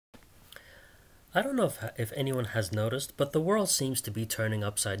I don't know if anyone has noticed, but the world seems to be turning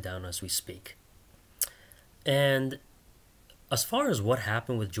upside down as we speak. And as far as what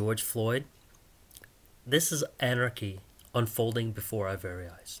happened with George Floyd, this is anarchy unfolding before our very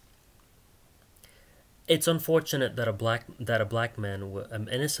eyes. It's unfortunate that a black man, an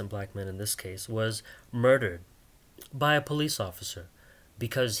innocent black man in this case, was murdered by a police officer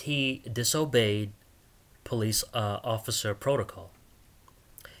because he disobeyed police officer protocol.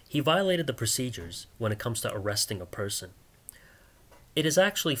 He violated the procedures when it comes to arresting a person. It is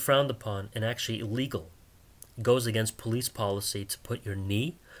actually frowned upon and actually illegal. It goes against police policy to put your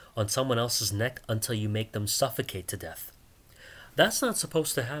knee on someone else's neck until you make them suffocate to death. That's not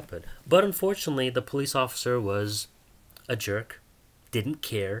supposed to happen. But unfortunately, the police officer was a jerk, didn't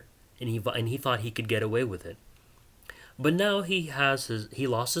care, and he thought he could get away with it. But now he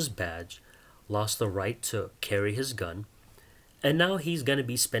lost his badge, lost the right to carry his gun, and now he's going to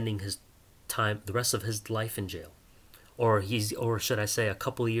be spending his time, the rest of his life in jail, or should I say, a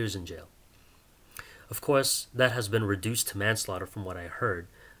couple of years in jail. Of course, that has been reduced to manslaughter from what I heard.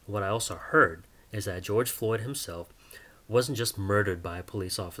 What I also heard is that George Floyd himself wasn't just murdered by a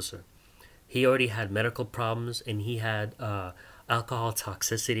police officer. He already had medical problems and he had alcohol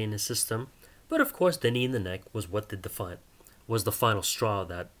toxicity in his system. But of course, the knee in the neck was was the final straw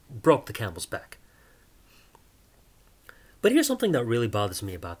that broke the camel's back. But here's something that really bothers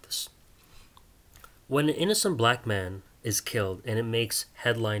me about this. When an innocent black man is killed and it makes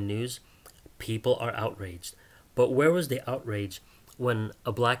headline news, people are outraged. But where was the outrage when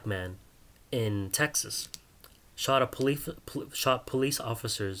a black man in Texas shot police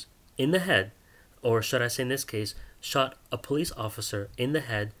officers in the head, or should I say in this case, shot a police officer in the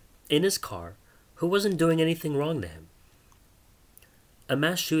head in his car who wasn't doing anything wrong to him? A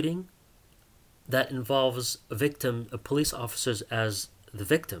mass shooting that involves police officers as the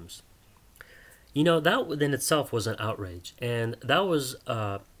victims. You know, that within itself was an outrage, and there was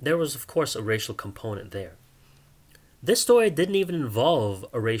of course a racial component there. This story didn't even involve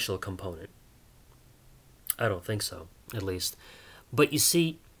a racial component. I don't think so, at least. But you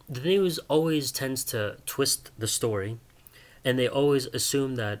see, the news always tends to twist the story, and they always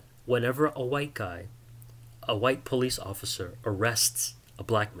assume that whenever a white police officer arrests a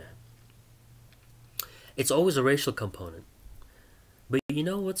black man, it's always a racial component. But you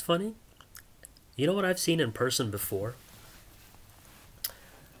know what's funny? You know what I've seen in person before?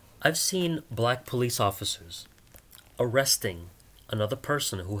 I've seen black police officers arresting another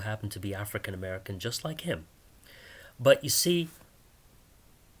person who happened to be African American just like him. But you see,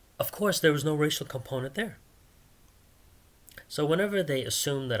 of course, there was no racial component there. So whenever they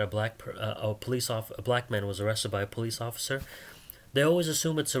assume that a black man was arrested by a police officer, they always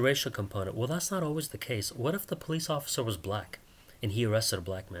assume it's a racial component. Well, that's not always the case. What if the police officer was black and he arrested a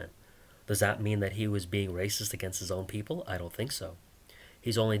black man? Does that mean that he was being racist against his own people? I don't think so.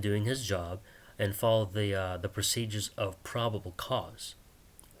 He's only doing his job and follow the procedures of probable cause,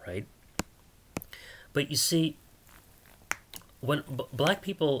 right? But you see, when black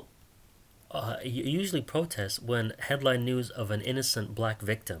people usually protest when headline news of an innocent black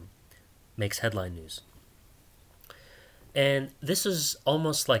victim makes headline news. And this is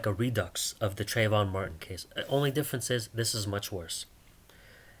almost like a redux of the Trayvon Martin case. The only difference is this is much worse.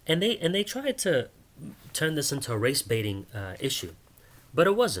 And they tried to turn this into a race baiting issue, but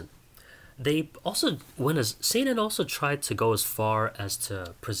it wasn't. They also CNN also tried to go as far as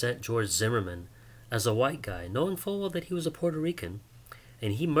to present George Zimmerman as a white guy, knowing full well that he was a Puerto Rican,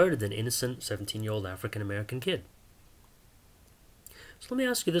 and he murdered an innocent 17-year-old African American kid. So let me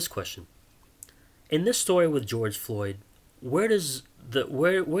ask you this question: in this story with George Floyd, where do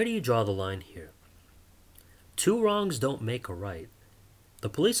you draw the line here? Two wrongs don't make a right. The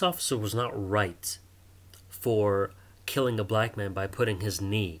police officer was not right for killing a black man by putting his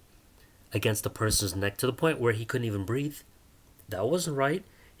knee against the person's neck to the point where he couldn't even breathe. That wasn't right.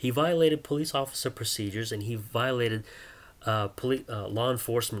 He violated police officer procedures and he violated law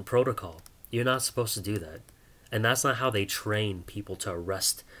enforcement protocol. You're not supposed to do that. And that's not how they train people to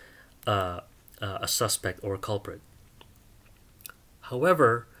arrest a suspect or a culprit.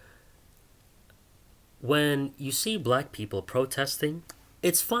 However, when you see black people protesting,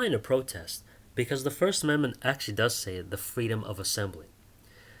 it's fine to protest because the First Amendment actually does say the freedom of assembly.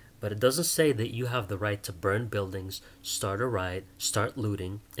 But it doesn't say that you have the right to burn buildings, start a riot, start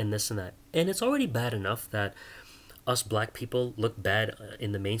looting, and this and that. And it's already bad enough that us black people look bad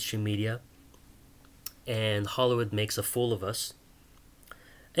in the mainstream media and Hollywood makes a fool of us.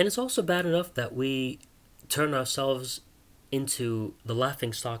 And it's also bad enough that we turn ourselves into the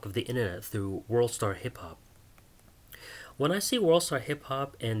laughingstock of the internet through world star hip hop. When I see world star hip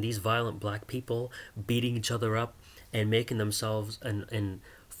hop and these violent black people beating each other up and making themselves and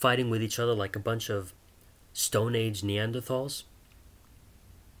fighting with each other like a bunch of Stone Age Neanderthals,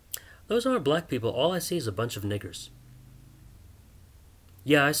 those aren't black people. All I see is a bunch of niggers.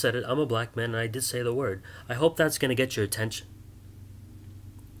 Yeah, I said it. I'm a black man and I did say the word. I hope that's going to get your attention.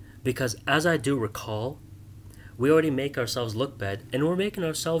 Because as I do recall, we already make ourselves look bad, and we're making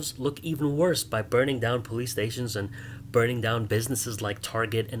ourselves look even worse by burning down police stations and burning down businesses like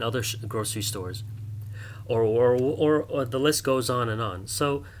Target and other grocery stores. Or the list goes on and on.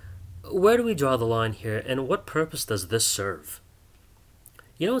 So where do we draw the line here, and what purpose does this serve?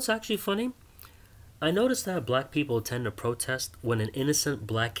 You know what's actually funny? I noticed that black people tend to protest when an innocent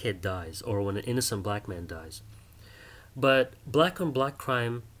black kid dies or when an innocent black man dies. But black on black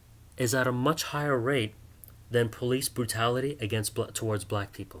crime is at a much higher rate than police brutality towards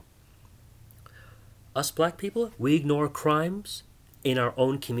black people. Us black people, we ignore crimes in our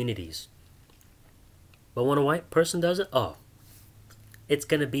own communities. But when a white person does it, oh, it's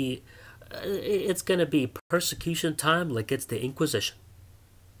gonna be persecution time like it's the Inquisition.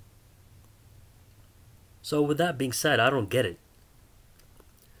 So with that being said, I don't get it.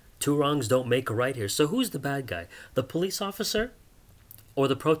 Two wrongs don't make a right here. So who's the bad guy? The police officer or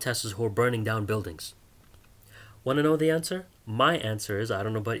the protesters who are burning down buildings? Want to know the answer? My answer is, I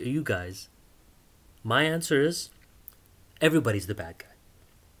don't know about you guys. My answer is, everybody's the bad guy.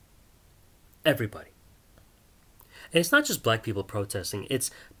 Everybody. And it's not just black people protesting. It's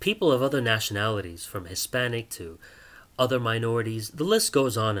people of other nationalities, from Hispanic to other minorities. The list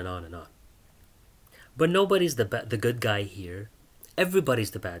goes on and on and on. But nobody's the good guy here. Everybody's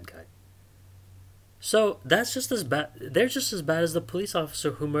the bad guy. So that's just as bad. They're just as bad as the police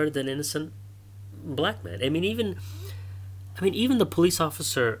officer who murdered an innocent black man. I mean, even the police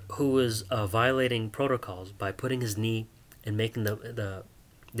officer who was violating protocols by putting his knee and making the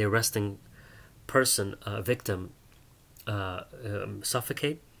arresting person victim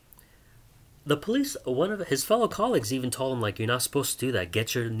suffocate. The police, one of his fellow colleagues, even told him, like, you're not supposed to do that.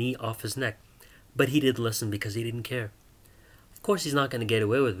 Get your knee off his neck. But he didn't listen because he didn't care. Of course, he's not going to get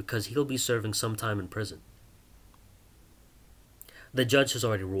away with it because he'll be serving some time in prison. The judge has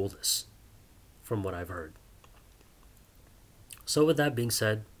already ruled this, from what I've heard. So with that being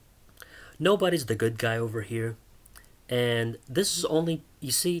said, nobody's the good guy over here. And this is only,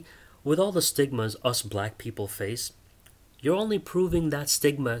 you see, with all the stigmas us black people face, you're only proving that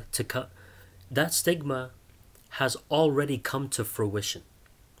stigma that stigma has already come to fruition.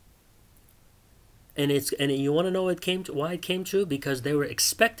 And you want to know why it came true? Because they were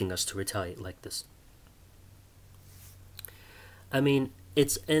expecting us to retaliate like this. I mean,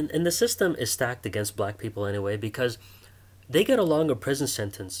 and the system is stacked against black people anyway, because they get a longer prison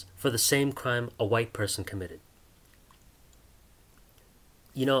sentence for the same crime a white person committed.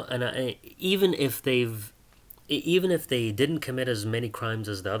 You know, and even if they didn't commit as many crimes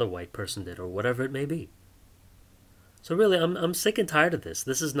as the other white person did, or whatever it may be. So really, I'm sick and tired of this.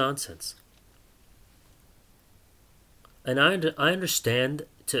 This is nonsense. And I understand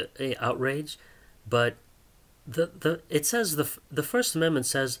outrage, but it says the First Amendment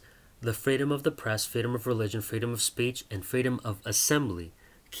says the freedom of the press, freedom of religion, freedom of speech, and freedom of assembly.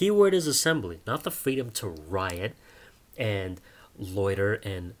 Keyword is assembly, not the freedom to riot and loiter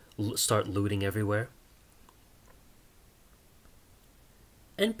and start looting everywhere.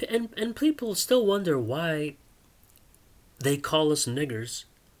 And people still wonder why they call us niggers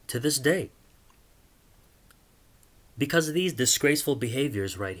to this day. Because of these disgraceful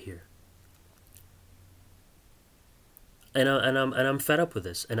behaviors right here. And I'm fed up with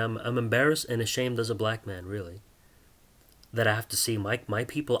this, and I'm embarrassed and ashamed as a black man, really, that I have to see my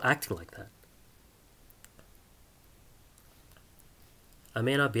people acting like that. I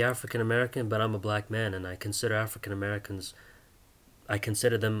may not be African American, but I'm a black man, and I consider African Americans, I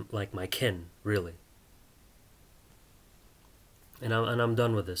consider them like my kin, really. And I'm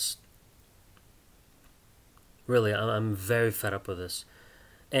done with this. Really, I'm very fed up with this.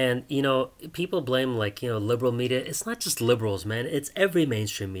 And, you know, people blame, like, you know, liberal media. It's not just liberals, man. It's every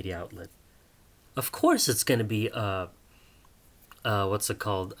mainstream media outlet. Of course it's going to be, what's it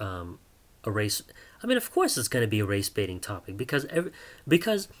called? A race. I mean, of course it's going to be a race-baiting topic.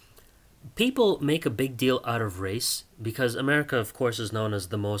 Because people make a big deal out of race. Because America, of course, is known as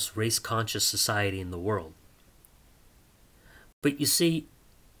the most race-conscious society in the world. But you see,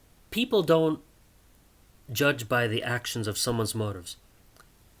 people don't judge by the actions of someone's motives.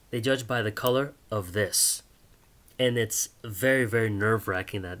 They judge by the color of this. And it's very, very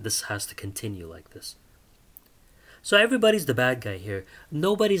nerve-wracking that this has to continue like this. So everybody's the bad guy here.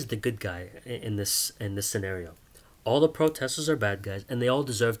 Nobody's the good guy in this scenario. All the protesters are bad guys, and they all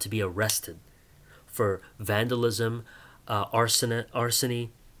deserve to be arrested for vandalism, arsony.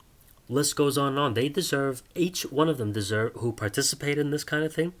 List goes on and on. They deserve, each one of them deserve, who participate in this kind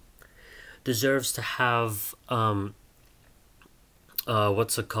of thing, deserves to have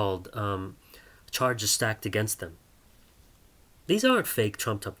what's it called? Charges stacked against them. These aren't fake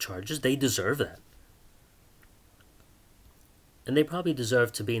trumped up charges. They deserve that. And they probably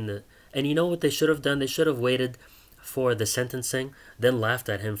deserve to be in the... And you know what they should have done? They should have waited for the sentencing, then laughed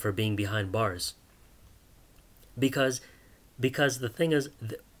at him for being behind bars. Because the thing is,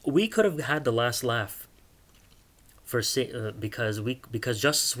 we could have had the last laugh for because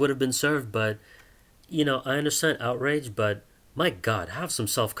justice would have been served. But you know, I understand outrage, but my God, have some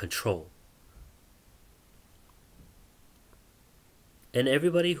self-control. And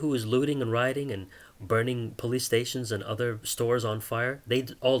everybody who is looting and rioting and burning police stations and other stores on fire, they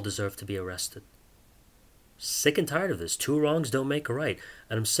all deserve to be arrested. Sick and tired of this. Two wrongs don't make a right.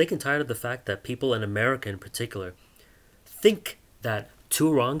 And I'm sick and tired of the fact that people in America in particular think that two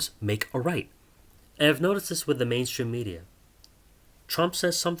wrongs make a right. And I've noticed this with the mainstream media. Trump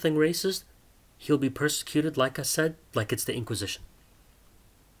says something racist, he'll be persecuted, like I said, like it's the Inquisition.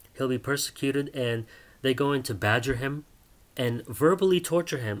 He'll be persecuted, and they're going to badger him and verbally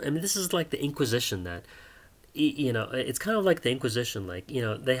torture him. I mean, this is like the Inquisition that, you know, it's kind of like the Inquisition. Like, you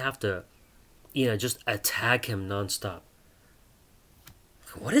know, they have to, you know, just attack him nonstop.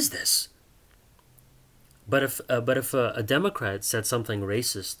 What is this? But if a Democrat said something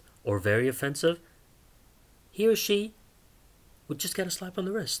racist or very offensive, he or she would just get a slap on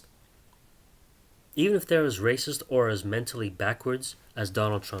the wrist. Even if they're as racist or as mentally backwards as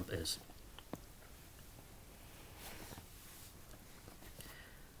Donald Trump is.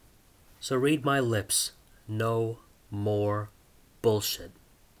 So read my lips. No more bullshit.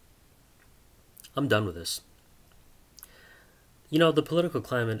 I'm done with this. You know, the political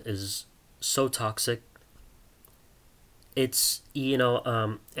climate is so toxic. It's, you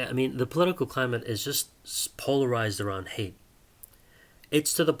know, I mean, the political climate is just polarized around hate.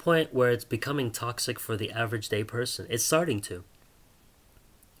 It's to the point where it's becoming toxic for the average day person. It's starting to.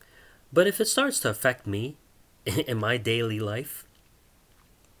 But if it starts to affect me in my daily life,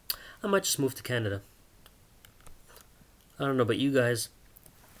 I might just move to Canada. I don't know about you guys,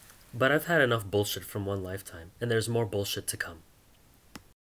 but I've had enough bullshit from one lifetime, and there's more bullshit to come.